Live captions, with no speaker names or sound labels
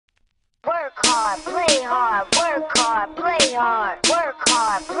work hard, play hard, work hard, play hard, work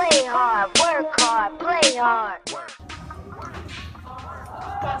hard, play hard, work hard, play hard.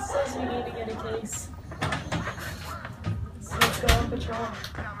 Boss says we need to get a case. So let's go on patrol.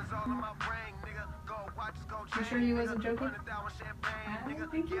 You sure he wasn't joking? I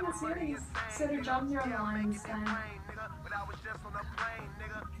don't think he was serious. So their jobs are on the line this time.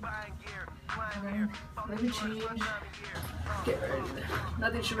 Let me change. Get ready.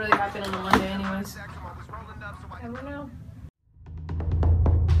 Nothing should really happen on a Monday anyways. Never know.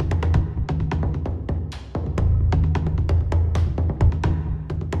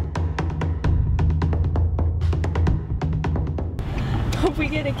 Hope we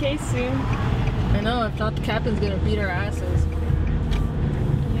get a case soon. I know, if not the captain's gonna beat our asses.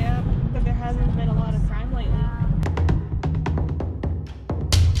 Yeah, but there hasn't been a lot of crime lately.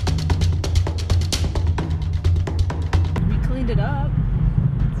 We cleaned it up.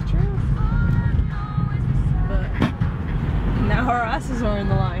 It's true. But now our asses are in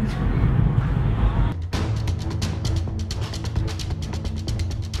the line.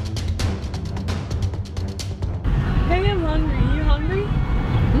 Hey, I'm hungry. You hungry?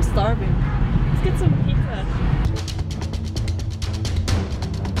 I'm starving. Let's get some pizza.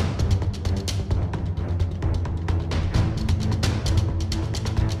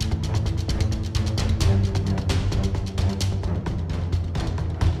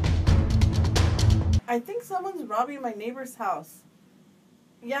 I think someone's robbing my neighbor's house.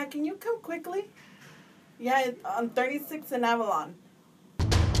 Yeah, can you come quickly? Yeah, it's on 36 in Avalon.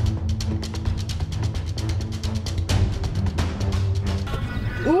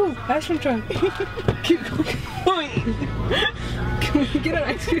 Ooh, ice cream truck. Keep going. Can we get an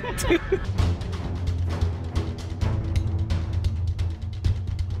ice cream too?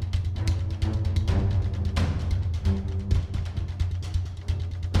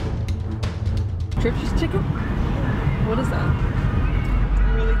 Trip's chicken? What is that?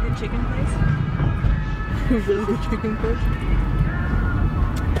 A really good chicken place. Really good chicken place?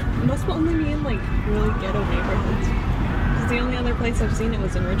 It must only be in like really ghetto neighborhoods. Because the only other place I've seen it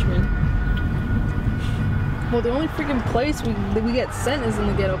was in Richmond. Well, the only freaking place we get sent is in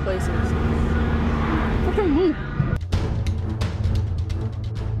the ghetto places. Fucking move.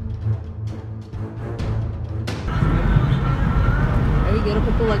 Maybe ghetto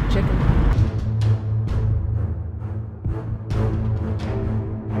people like chicken.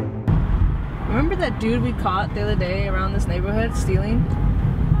 Remember that dude we caught the other day around this neighborhood stealing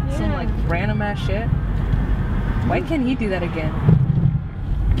some like random ass shit? Why can't he do that again?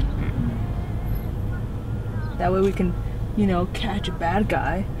 That way we can, you know, catch a bad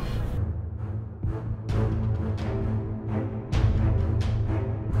guy.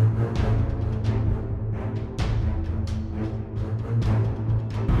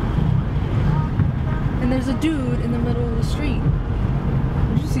 And there's a dude in the middle of the street.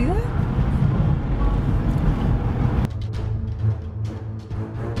 Did you see that?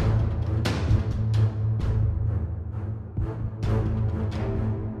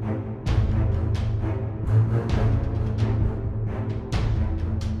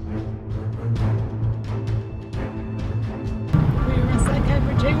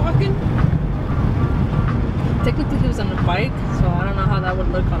 Jaywalking? Technically he was on a bike, so I don't know how that would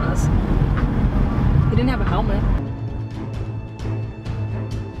look on us. He didn't have a helmet.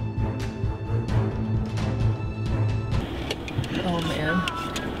 Oh man.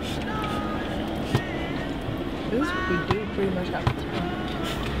 This is what we do pretty much half the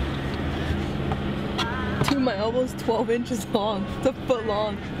time. Dude, my elbow's 12 inches long. It's a foot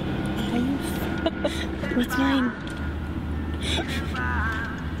long. What's mine?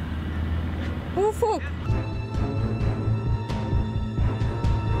 Oh fuck!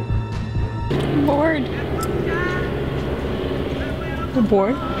 I'm bored. You're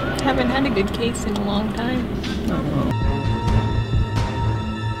bored? Haven't had a good case in a long time.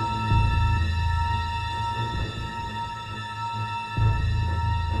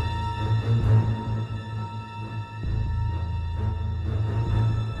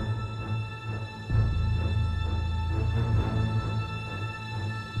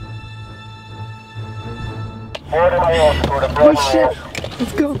 Oh shit!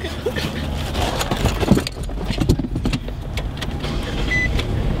 Let's go!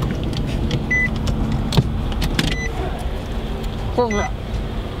 Alright.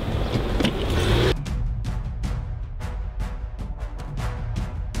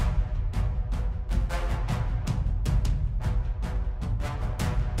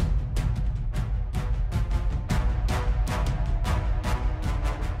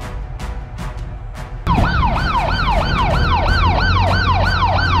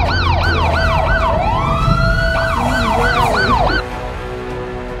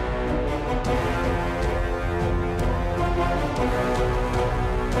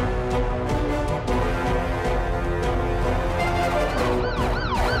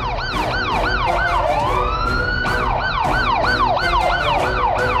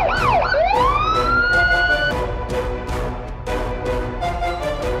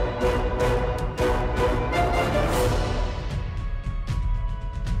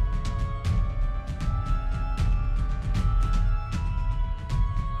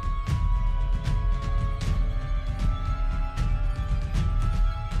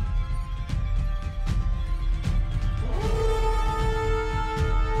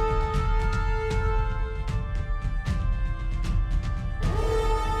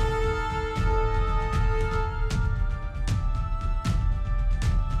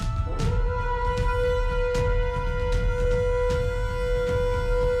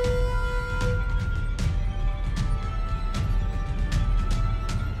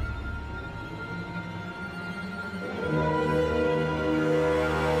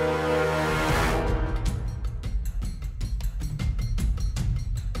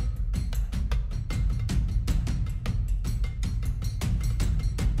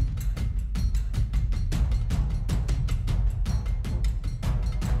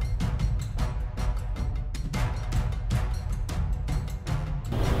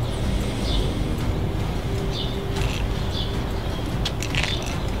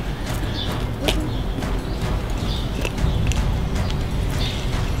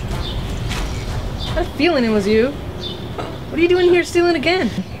 feeling it was you. What are you doing here stealing again?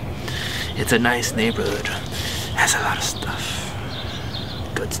 It's a nice neighborhood. Has a lot of stuff.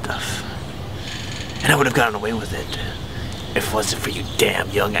 Good stuff. And I would have gotten away with it if it wasn't for you damn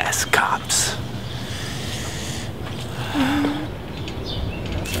young ass cops.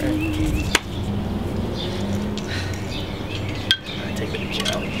 That's right. Take me to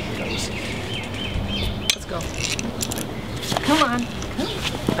jail. Let's go. Come on.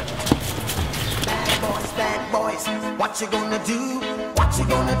 Bad boys, what you gonna do? What you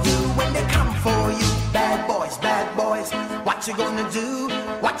gonna do when they come for you? Bad boys, what you gonna do?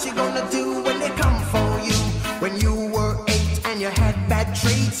 What you gonna do when they come for you? When you were 8 and you had bad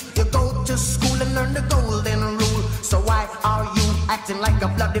traits, you go to school and learn the golden rule. So why are you acting like a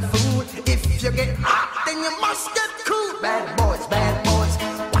bloody fool? If you get hot, then you must get cool. Bad boys,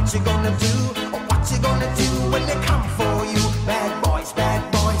 what you gonna do? What you gonna do when they come for you? Bad boys,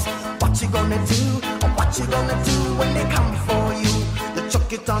 what you gonna do? What you gonna do when they come for you? You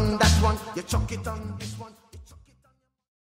chuck it on that one, you chuck it on this.